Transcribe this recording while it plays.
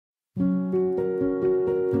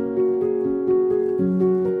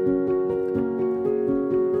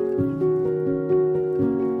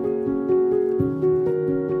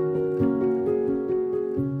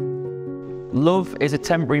Love is a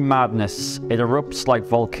temporary madness. It erupts like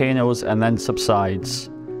volcanoes and then subsides.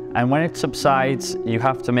 And when it subsides, you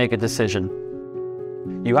have to make a decision.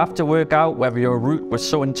 You have to work out whether your root was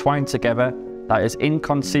so entwined together that it's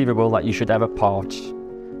inconceivable that you should ever part.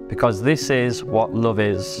 Because this is what love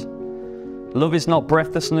is. Love is not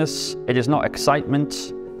breathlessness, it is not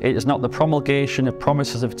excitement, it is not the promulgation of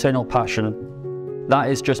promises of eternal passion. That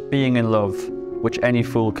is just being in love, which any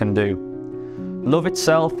fool can do. Love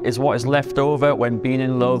itself is what is left over when being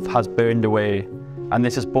in love has burned away, and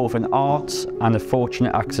this is both an art and a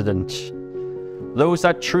fortunate accident. Those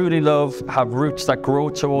that truly love have roots that grow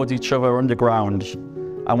towards each other underground,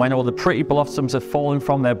 and when all the pretty blossoms have fallen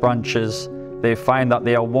from their branches, they find that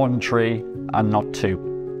they are one tree and not two.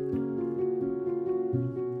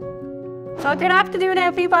 So good afternoon,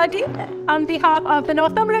 everybody. On behalf of the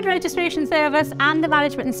Northumberland Registration Service and the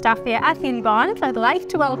management and staff here at Healey Barn, I'd like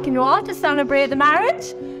to welcome you all to celebrate the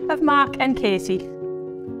marriage of Mark and Katie.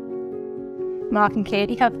 Mark and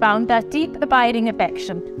Katie have found that deep, abiding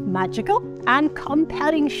affection, magical and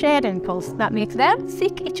compelling shared impulse that makes them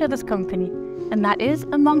seek each other's company, and that is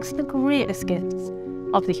amongst the greatest gifts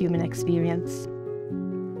of the human experience.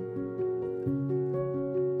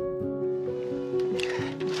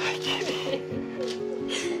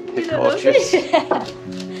 You're gorgeous.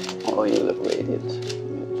 Oh, you look radiant.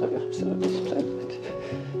 You look absolutely splendid.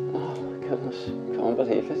 Oh my goodness, can't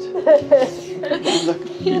believe it.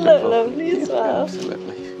 You look lovely as well.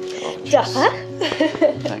 Absolutely gorgeous.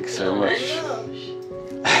 Thanks so much.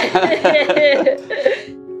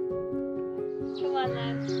 Come on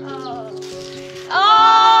then. Oh.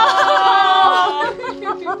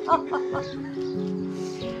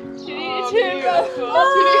 Do you need to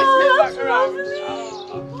turn back around?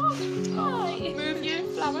 Move your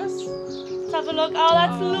flowers. Let's have a look.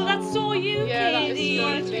 Oh, that's so you, Katie. Oh,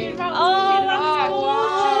 that's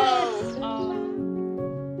gorgeous.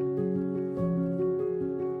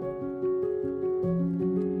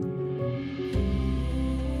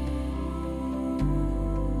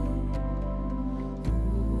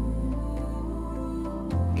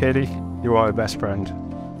 Katie, you are my best friend.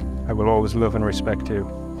 I will always love and respect you.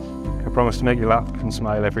 I promise to make you laugh and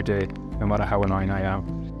smile every day, no matter how annoying I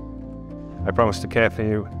am. I promise to care for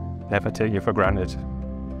you, never take you for granted.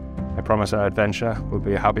 I promise our adventure will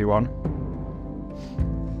be a happy one.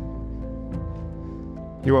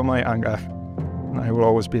 You are my anchor, and I will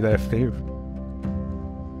always be there for you.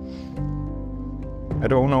 I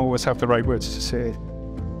don't always have the right words to say,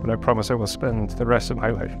 but I promise I will spend the rest of my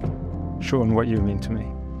life showing what you mean to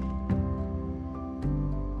me.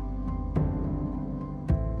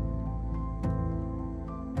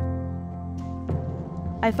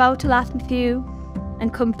 I vow to laugh with you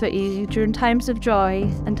and comfort you during times of joy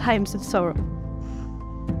and times of sorrow.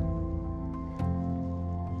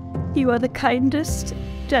 You are the kindest,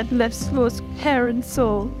 gentlest, most caring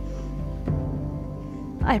soul.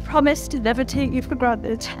 I promise to never take you for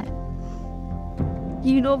granted.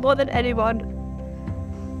 You know more than anyone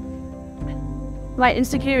my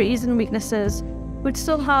insecurities and weaknesses, but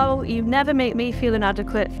somehow you never make me feel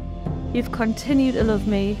inadequate. You've continued to love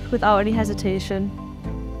me without any hesitation.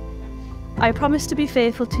 I promise to be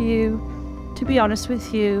faithful to you, to be honest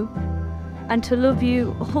with you, and to love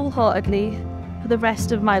you wholeheartedly for the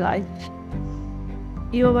rest of my life.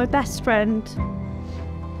 You are my best friend,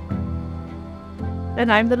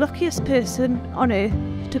 and I'm the luckiest person on earth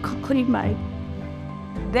to conclude mine.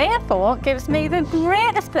 Therefore, it gives me the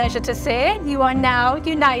greatest pleasure to say you are now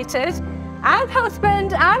united as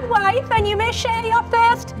husband and wife, and you may share your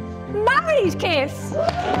first married kiss.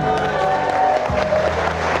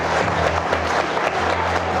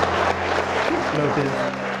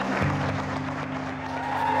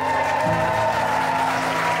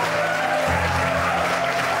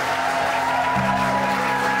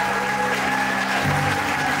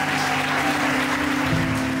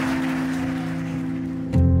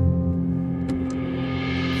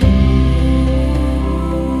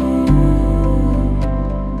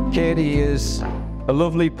 Katie is a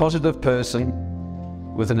lovely, positive person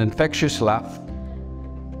with an infectious laugh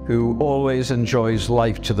who always enjoys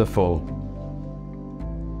life to the full.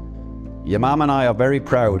 Your mum and I are very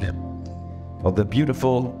proud of the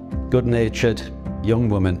beautiful, good-natured young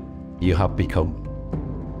woman you have become.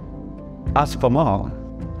 As for Mark,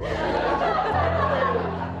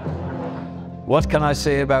 what can I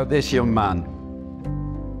say about this young man?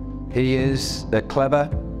 He is a clever,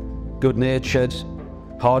 good-natured,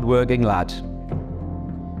 hard-working lad.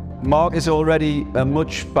 Mark is already a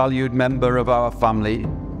much valued member of our family.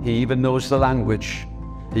 He even knows the language.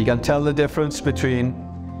 He can tell the difference between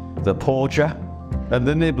the porger and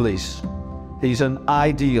the nibblies. He's an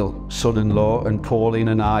ideal son-in-law, and Pauline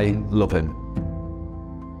and I love him.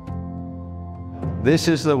 This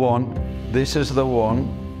is the one, this is the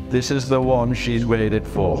one, this is the one she's waited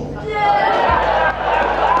for.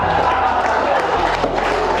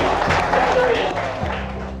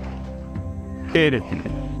 Katie,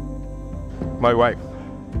 my wife,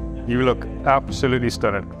 you look absolutely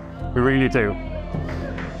stunning. We really do.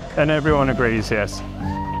 And everyone agrees, yes.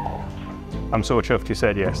 I'm so chuffed you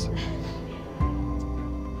said yes.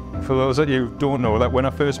 For those of you who don't know, that when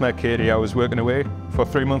I first met Katie, I was working away for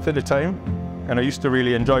 3 months at a time, and I used to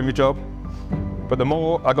really enjoy my job. But the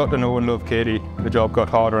more I got to know and love Katie, the job got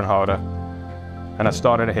harder and harder, and I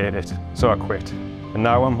started to hate it, so I quit. And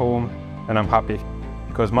now I'm home, and I'm happy,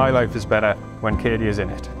 because my life is better when Katie is in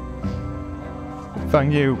it.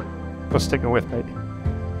 Thank you for sticking with me.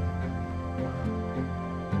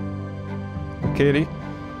 Katie,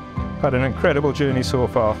 had an incredible journey so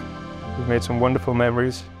far. We've made some wonderful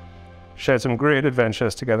memories, shared some great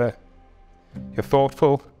adventures together. You're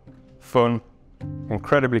thoughtful, fun,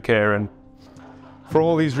 incredibly caring. For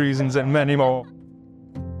all these reasons and many more,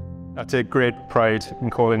 I take great pride in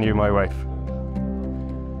calling you my wife.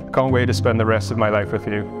 I can't wait to spend the rest of my life with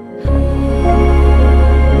you.